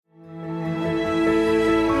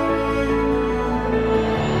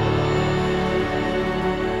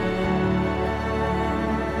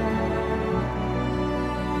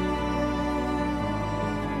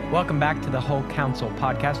Welcome back to the Whole Counsel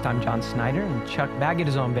podcast. I'm John Snyder, and Chuck Baggett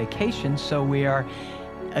is on vacation, so we are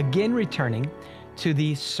again returning to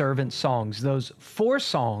the servant songs, those 4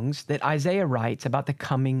 songs that Isaiah writes about the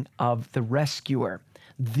coming of the rescuer,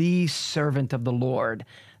 the servant of the Lord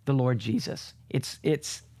Jesus.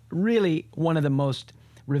 It's really one of the most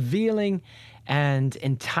revealing and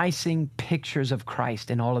enticing pictures of Christ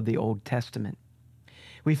in all of the Old Testament.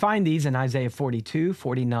 We find these in Isaiah 42,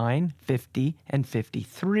 49, 50, and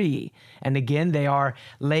 53. And again, they are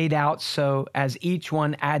laid out so as each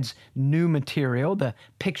one adds new material, the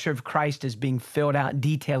picture of Christ is being filled out,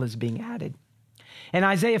 detail is being added. In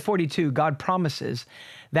Isaiah 42, God promises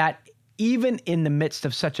that even in the midst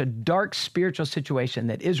of such a dark spiritual situation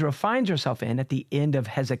that Israel finds herself in at the end of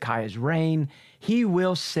Hezekiah's reign, he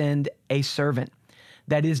will send a servant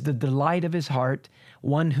that is the delight of his heart,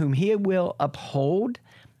 one whom he will uphold,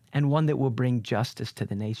 and one that will bring justice to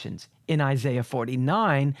the nations. In Isaiah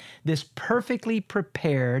 49, this perfectly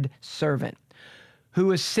prepared servant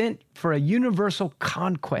who is sent for a universal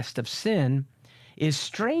conquest of sin is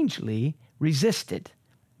strangely resisted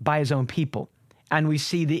by his own people. And we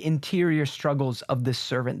see the interior struggles of this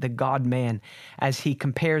servant, the God-man, as he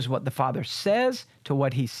compares what the Father says to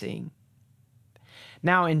what he's seeing.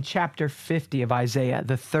 Now in chapter 50 of Isaiah,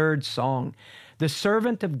 the 3rd song, the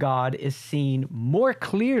servant of God is seen more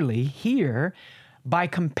clearly here by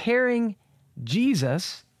comparing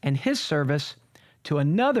Jesus and his service to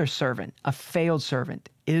another servant, a failed servant,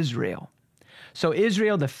 Israel. So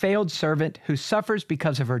Israel, the failed servant who suffers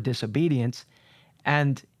because of her disobedience,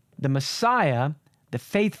 and the Messiah, the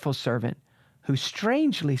faithful servant who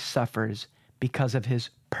strangely suffers because of his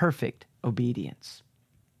perfect obedience.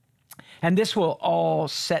 And this will all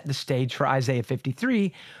set the stage for Isaiah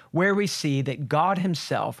 53, where we see that God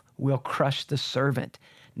himself will crush the servant,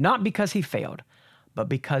 not because he failed, but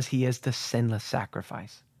because he is the sinless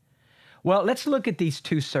sacrifice. Well, let's look at these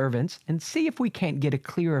 2 servants and see if we can't get a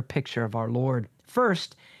clearer picture of our Lord.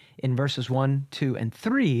 First, in verses 1, 2, and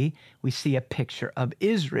 3, we see a picture of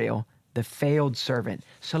Israel, the failed servant.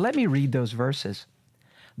 So let me read those verses.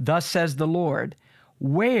 Thus says the Lord,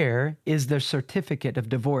 where is the certificate of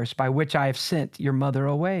divorce by which I have sent your mother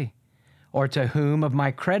away? Or to whom of my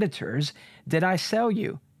creditors did I sell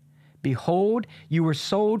you? Behold, you were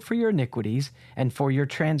sold for your iniquities, and for your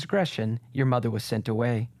transgression your mother was sent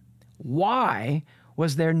away. Why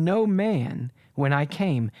was there no man when I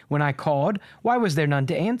came? When I called, why was there none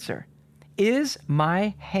to answer? Is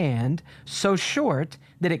my hand so short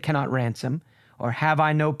that it cannot ransom? Or have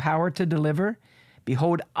I no power to deliver?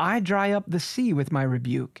 Behold, I dry up the sea with my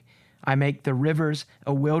rebuke. I make the rivers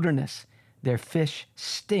a wilderness. Their fish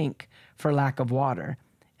stink for lack of water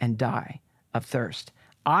and die of thirst.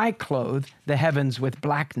 I clothe the heavens with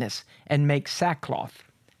blackness and make sackcloth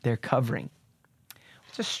their covering.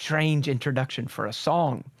 It's a strange introduction for a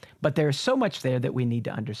song, but there's so much there that we need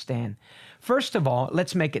to understand. First of all,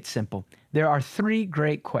 let's make it simple. There are 3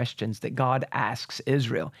 great questions that God asks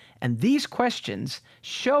Israel, and these questions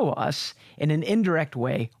show us in an indirect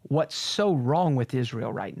way what's so wrong with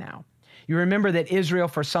Israel right now. You remember that Israel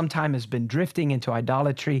for some time has been drifting into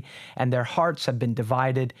idolatry, and their hearts have been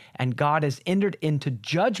divided, and God has entered into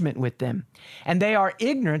judgment with them. And they are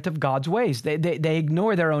ignorant of God's ways. They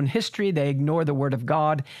ignore their own history, they ignore the word of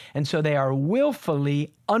God, and so they are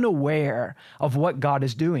willfully unaware of what God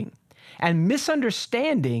is doing. And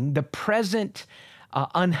misunderstanding the present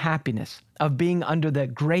unhappiness of being under the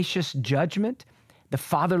gracious judgment, the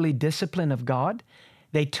fatherly discipline of God,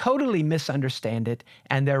 they totally misunderstand it,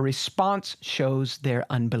 and their response shows their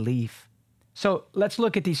unbelief. So let's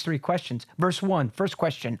look at these 3 questions. Verse 1, first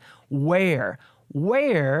question, where?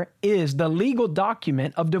 Where is the legal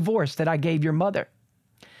document of divorce that I gave your mother?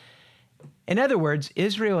 In other words,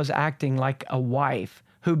 Israel is acting like a wife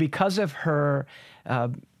who, because of her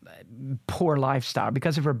poor lifestyle,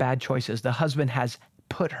 because of her bad choices, the husband has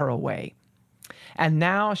put her away. And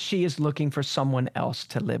now she is looking for someone else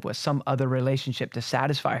to live with, some other relationship to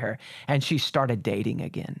satisfy her, and she started dating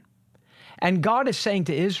again. And God is saying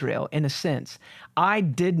to Israel, in a sense, I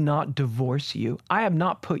did not divorce you. I have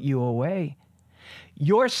not put you away.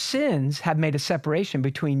 Your sins have made a separation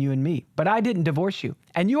between you and me, but I didn't divorce you.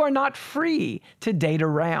 And you are not free to date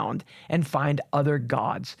around and find other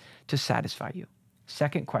gods to satisfy you.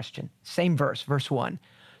 Second question, same verse, verse 1.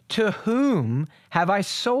 To whom have I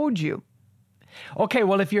sold you? Okay,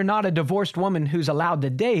 well, if you're not a divorced woman who's allowed to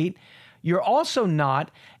date, you're also not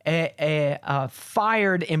a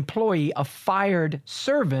fired employee, a fired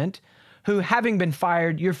servant who, having been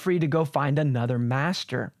fired, you're free to go find another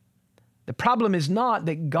master. The problem is not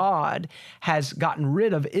that God has gotten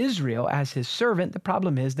rid of Israel as his servant. The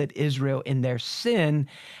problem is that Israel in their sin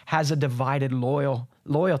has a divided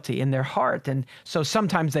loyalty in their heart. And so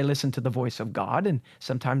sometimes they listen to the voice of God and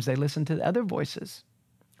sometimes they listen to other voices.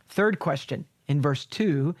 Third question in verse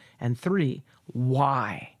 2 and 3,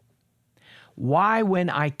 why? Why when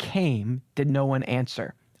I came did no one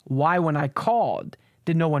answer? Why when I called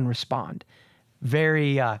did no one respond?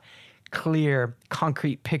 Very clear,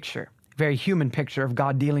 concrete picture. Very human picture of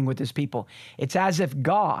God dealing with his people. It's as if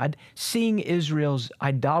God, seeing Israel's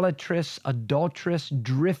idolatrous, adulterous,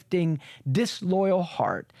 drifting, disloyal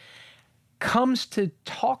heart, comes to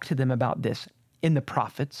talk to them about this in the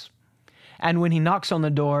prophets. And when he knocks on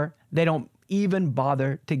the door, they don't even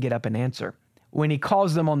bother to get up and answer. When he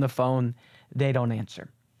calls them on the phone, they don't answer.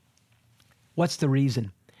 What's the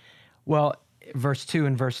reason? Well, verse 2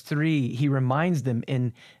 and verse 3, he reminds them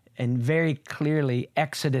in very clearly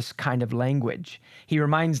Exodus kind of language. He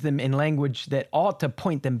reminds them in language that ought to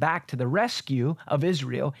point them back to the rescue of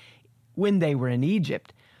Israel when they were in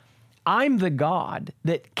Egypt. I'm the God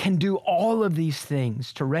that can do all of these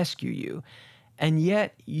things to rescue you, and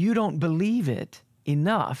yet you don't believe it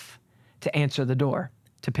enough to answer the door,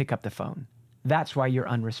 to pick up the phone. That's why you're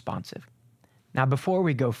unresponsive. Now, before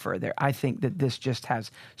we go further, I think that this just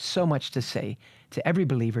has so much to say to every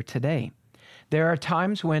believer today. There are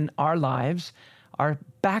times when our lives are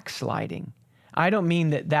backsliding. I don't mean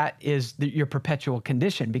that is your perpetual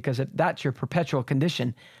condition, because if that's your perpetual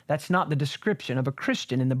condition, that's not the description of a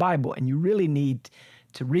Christian in the Bible, and you really need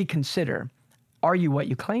to reconsider, are you what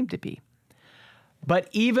you claim to be? But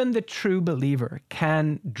even the true believer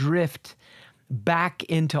can drift back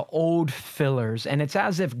into old fillers, and it's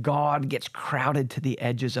as if God gets crowded to the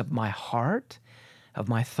edges of my heart, of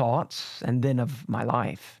my thoughts, and then of my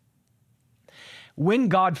life. When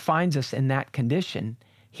God finds us in that condition,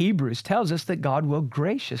 Hebrews tells us that God will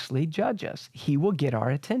graciously judge us. He will get our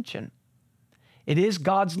attention. It is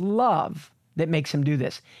God's love that makes him do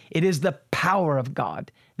this. It is the power of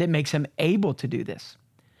God that makes him able to do this.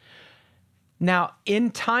 Now,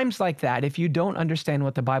 in times like that, if you don't understand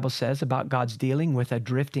what the Bible says about God's dealing with a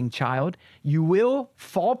drifting child, you will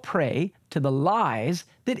fall prey to the lies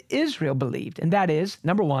that Israel believed. And that is,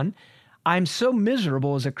 number one, I'm so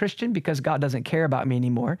miserable as a Christian because God doesn't care about me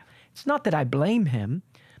anymore. It's not that I blame him.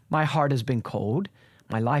 My heart has been cold.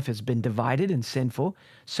 My life has been divided and sinful.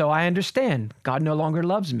 So I understand God no longer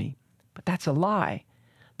loves me. But that's a lie.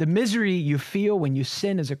 The misery you feel when you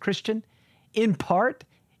sin as a Christian, in part,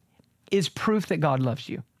 is proof that God loves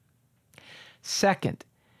you. Second,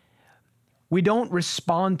 we don't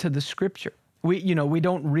respond to the scripture. We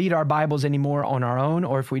don't read our Bibles anymore on our own,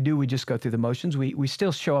 or if we do, we just go through the motions. We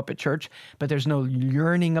still show up at church, but there's no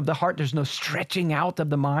yearning of the heart. There's no stretching out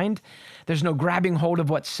of the mind. There's no grabbing hold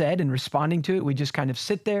of what's said and responding to it. We just kind of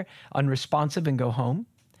sit there unresponsive and go home.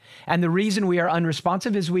 And the reason we are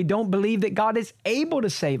unresponsive is we don't believe that God is able to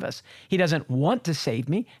save us. He doesn't want to save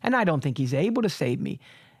me, and I don't think he's able to save me.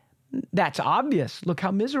 That's obvious. Look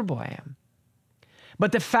how miserable I am.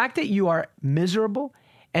 But the fact that you are miserable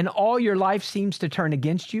and all your life seems to turn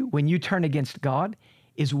against you when you turn against God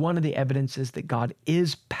is one of the evidences that God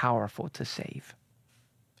is powerful to save.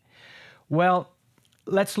 Well,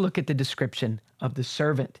 let's look at the description of the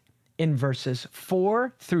servant. In verses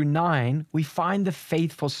 4 through 9, we find the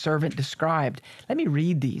faithful servant described. Let me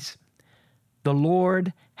read these. The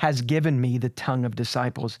Lord has given me the tongue of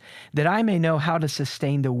disciples, that I may know how to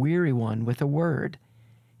sustain the weary one with a word.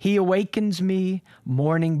 He awakens me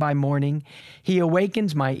morning by morning. He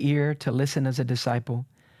awakens my ear to listen as a disciple.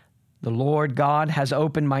 The Lord God has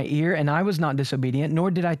opened my ear, and I was not disobedient, nor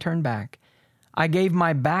did I turn back. I gave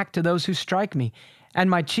my back to those who strike me, and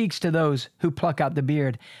my cheeks to those who pluck out the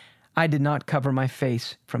beard. I did not cover my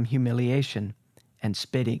face from humiliation and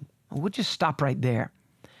spitting. We'll just stop right there.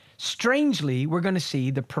 Strangely, we're going to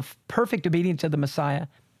see the perfect obedience of the Messiah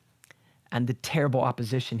and the terrible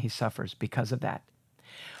opposition he suffers because of that.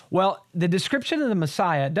 Well, the description of the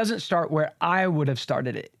Messiah doesn't start where I would have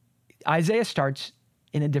started it. Isaiah starts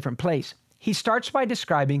in a different place. He starts by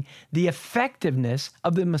describing the effectiveness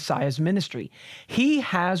of the Messiah's ministry. He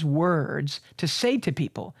has words to say to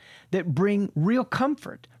people that bring real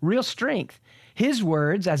comfort, real strength. His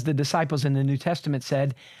words, as the disciples in the New Testament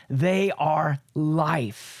said, they are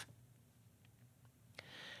life.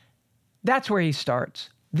 That's where he starts.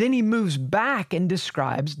 Then he moves back and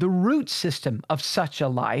describes the root system of such a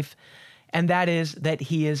life, and that is that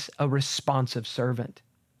he is a responsive servant.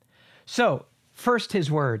 So, first,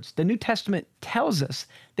 his words. The New Testament tells us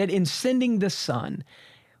that in sending the Son,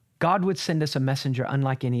 God would send us a messenger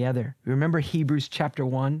unlike any other. Remember Hebrews chapter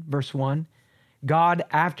 1, verse 1? God,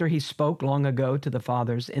 after he spoke long ago to the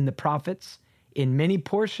fathers in the prophets, in many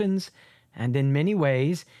portions and in many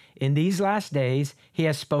ways, in these last days, he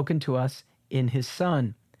has spoken to us in his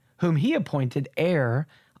Son, whom he appointed heir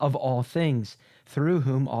of all things, through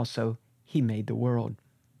whom also he made the world.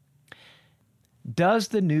 Does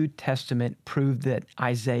the New Testament prove that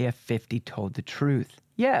Isaiah 50 told the truth?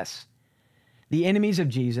 Yes. The enemies of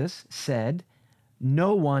Jesus said,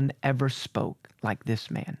 "No one ever spoke like this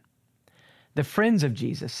man." The friends of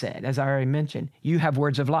Jesus said, as I already mentioned, "You have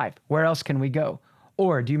words of life. Where else can we go?"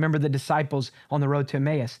 Or do you remember the disciples on the road to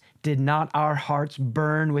Emmaus? "Did not our hearts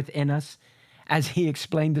burn within us as he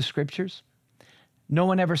explained the scriptures?" No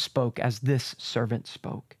one ever spoke as this servant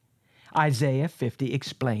spoke. Isaiah 50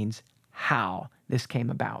 explains how this came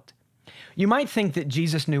about. You might think that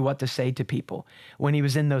Jesus knew what to say to people when he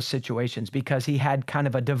was in those situations because he had kind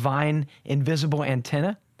of a divine, invisible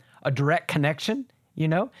antenna, a direct connection,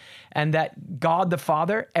 and that God the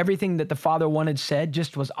Father, everything that the Father wanted said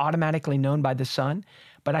just was automatically known by the Son.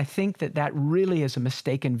 But I think that really is a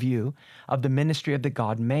mistaken view of the ministry of the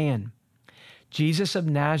God-man. Jesus of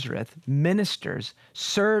Nazareth ministers,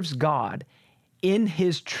 serves God in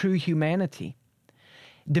his true humanity,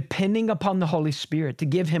 depending upon the Holy Spirit to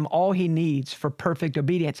give him all he needs for perfect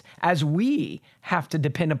obedience, as we have to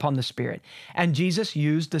depend upon the Spirit. And Jesus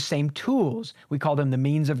used the same tools. We call them the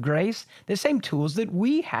means of grace, the same tools that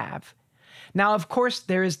we have. Now, of course,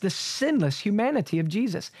 there is the sinless humanity of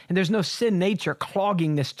Jesus, and there's no sin nature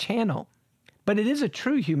clogging this channel, but it is a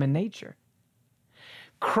true human nature.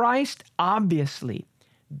 Christ obviously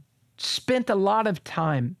spent a lot of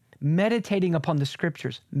time meditating upon the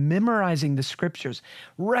scriptures, memorizing the scriptures,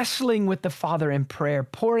 wrestling with the Father in prayer,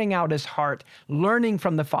 pouring out his heart, learning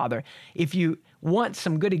from the Father. If you want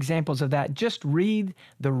some good examples of that, just read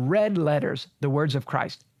the red letters, the words of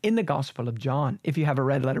Christ, in the Gospel of John, if you have a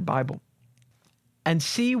red letter Bible, and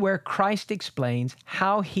see where Christ explains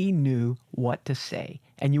how he knew what to say.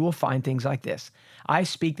 And you will find things like this: "I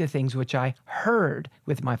speak the things which I heard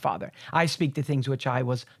with my Father. I speak the things which I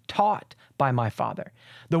was taught by my Father.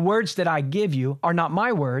 The words that I give you are not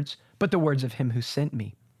my words, but the words of him who sent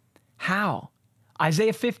me." How?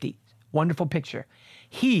 Isaiah 50, wonderful picture.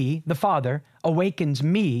 He, the Father, awakens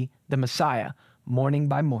me, the Messiah, morning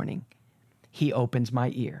by morning. He opens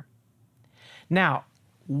my ear. Now,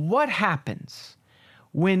 what happens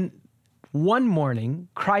when one morning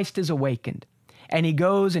Christ is awakened and he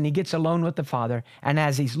goes and he gets alone with the Father, and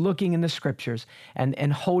as he's looking in the scriptures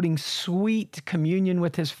and holding sweet communion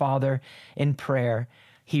with his Father in prayer,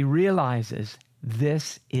 he realizes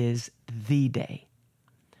this is the day.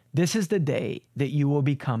 This is the day that you will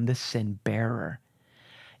become the sin bearer.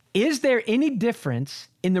 Is there any difference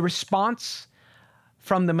in the response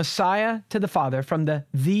from the Messiah to the Father, from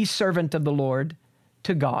the servant of the Lord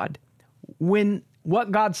to God, when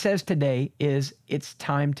what God says today is it's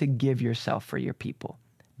time to give yourself for your people?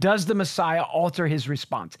 Does the Messiah alter his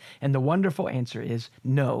response? And the wonderful answer is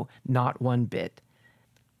no, not one bit.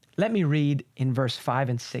 Let me read in verse 5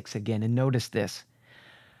 and 6 again, and notice this.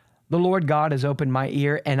 "The Lord God has opened my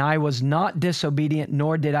ear, and I was not disobedient,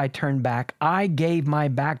 nor did I turn back. I gave my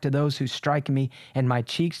back to those who strike me, and my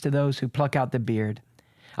cheeks to those who pluck out the beard.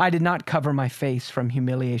 I did not cover my face from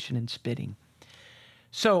humiliation and spitting."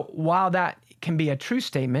 So while that can be a true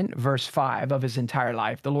statement, verse 5 of his entire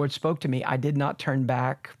life, "The Lord spoke to me, I did not turn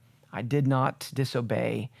back, I did not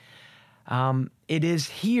disobey." It is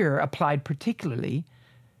here applied particularly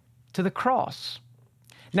to the cross.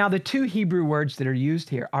 Now, the two Hebrew words that are used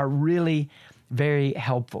here are really very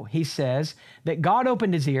helpful. He says that God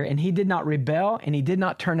opened his ear and he did not rebel and he did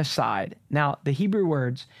not turn aside. Now, the Hebrew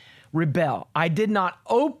words, rebel. I did not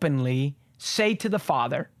openly say to the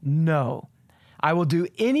Father, "No, I will do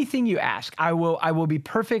anything you ask. I will be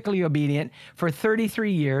perfectly obedient for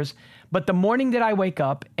 33 years. But the morning that I wake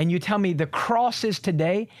up and you tell me the cross is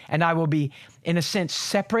today, and I will be, in a sense,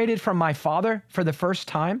 separated from my Father for the first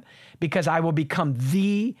time because I will become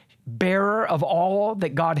the bearer of all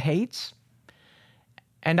that God hates."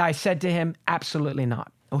 And I said to him, absolutely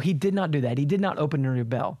not. Oh, he did not do that. He did not open and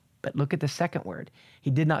rebel. But look at the second word. He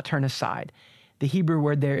did not turn aside. The Hebrew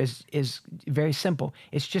word there is very simple.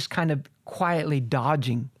 It's just kind of quietly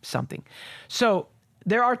dodging something. So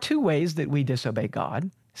there are two ways that we disobey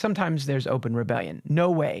God. Sometimes there's open rebellion. No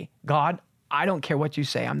way. God, I don't care what you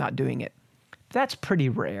say. I'm not doing it. That's pretty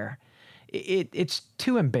rare. It's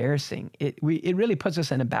too embarrassing. It really puts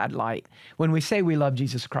us in a bad light when we say we love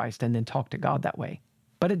Jesus Christ and then talk to God that way.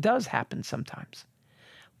 But it does happen sometimes.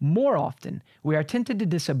 More often, we are tempted to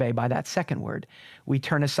disobey by that second word. We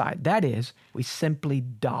turn aside. That is, we simply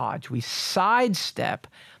dodge. We sidestep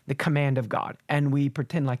the command of God, and we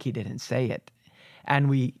pretend like he didn't say it. and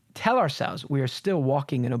we tell ourselves we are still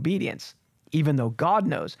walking in obedience, even though God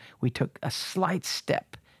knows we took a slight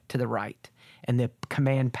step to the right and the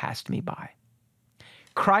command passed me by.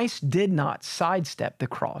 Christ did not sidestep the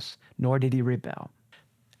cross, nor did he rebel.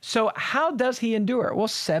 So how does he endure? Well,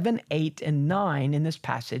 7, 8, and 9 in this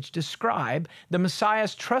passage describe the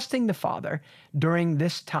Messiah's trusting the Father during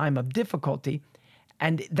this time of difficulty,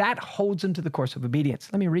 and that holds him to the course of obedience.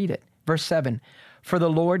 Let me read it. Verse 7, "For the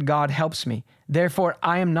Lord God helps me. Therefore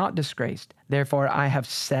I am not disgraced. Therefore I have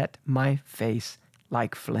set my face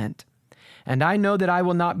like flint. And I know that I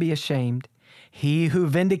will not be ashamed. He who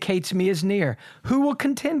vindicates me is near. Who will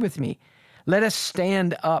contend with me? Let us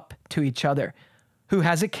stand up to each other. Who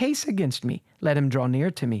has a case against me? Let him draw near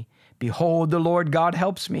to me. Behold, the Lord God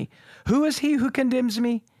helps me. Who is he who condemns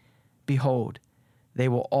me? Behold, they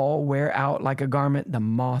will all wear out like a garment. The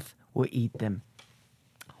moth will eat them."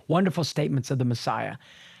 Wonderful statements of the Messiah.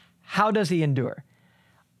 How does he endure?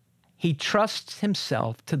 He trusts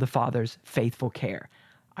himself to the Father's faithful care.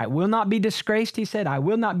 I will not be disgraced, he said. I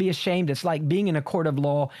will not be ashamed. It's like being in a court of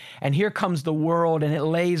law, and here comes the world, and it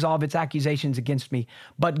lays all of its accusations against me.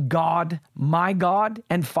 But God, my God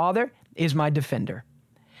and Father, is my defender.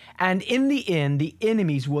 And in the end, the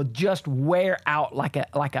enemies will just wear out like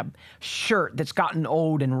a shirt that's gotten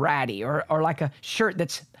old and ratty, or like a shirt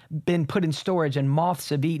that's been put in storage and moths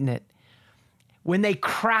have eaten it. When they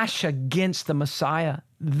crash against the Messiah,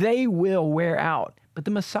 they will wear out, but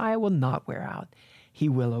the Messiah will not wear out. He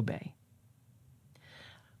will obey.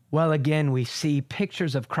 Well, again, we see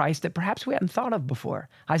pictures of Christ that perhaps we hadn't thought of before.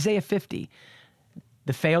 Isaiah 50,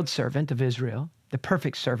 the failed servant of Israel, the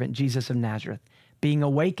perfect servant, Jesus of Nazareth, being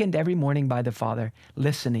awakened every morning by the Father,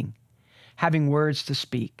 listening, having words to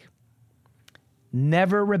speak,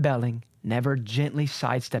 never rebelling, never gently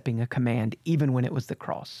sidestepping a command, even when it was the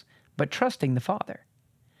cross, but trusting the Father.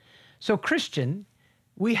 So, Christian,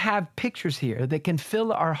 we have pictures here that can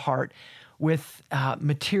fill our heart with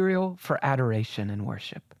material for adoration and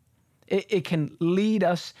worship. It can lead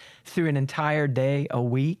us through an entire day, a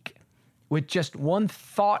week, with just one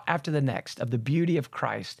thought after the next of the beauty of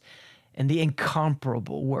Christ and the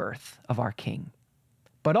incomparable worth of our King.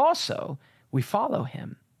 But also, we follow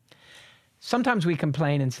him. Sometimes we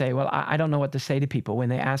complain and say, well, I don't know what to say to people when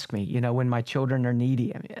they ask me, when my children are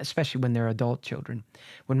needy, especially when they're adult children,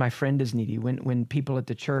 when my friend is needy, when people at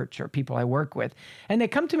the church or people I work with, and they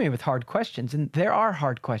come to me with hard questions, and there are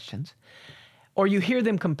hard questions. Or you hear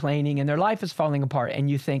them complaining and their life is falling apart, and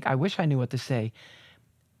you think, I wish I knew what to say.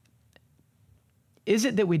 Is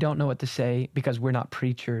it that we don't know what to say because we're not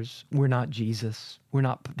preachers, we're not Jesus, we're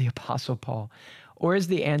not the Apostle Paul? Or is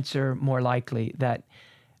the answer more likely that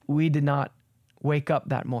we did not wake up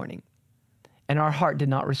that morning and our heart did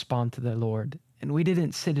not respond to the Lord and we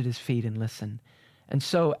didn't sit at his feet and listen? And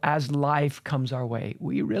so as life comes our way,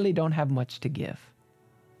 we really don't have much to give.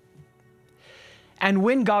 And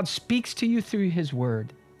when God speaks to you through his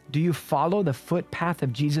word, do you follow the footpath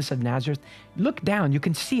of Jesus of Nazareth? Look down, you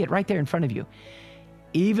can see it right there in front of you.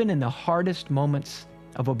 Even in the hardest moments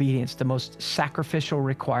of obedience, the most sacrificial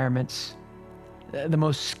requirements, the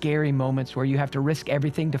most scary moments where you have to risk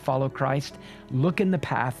everything to follow Christ, look in the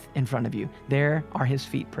path in front of you. There are his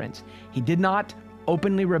feet prints. He did not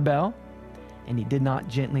openly rebel, and he did not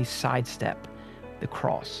gently sidestep the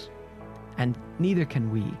cross. And neither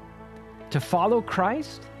can we. To follow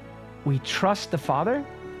Christ, we trust the Father,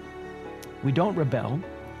 we don't rebel,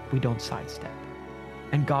 we don't sidestep,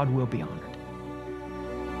 and God will be honored.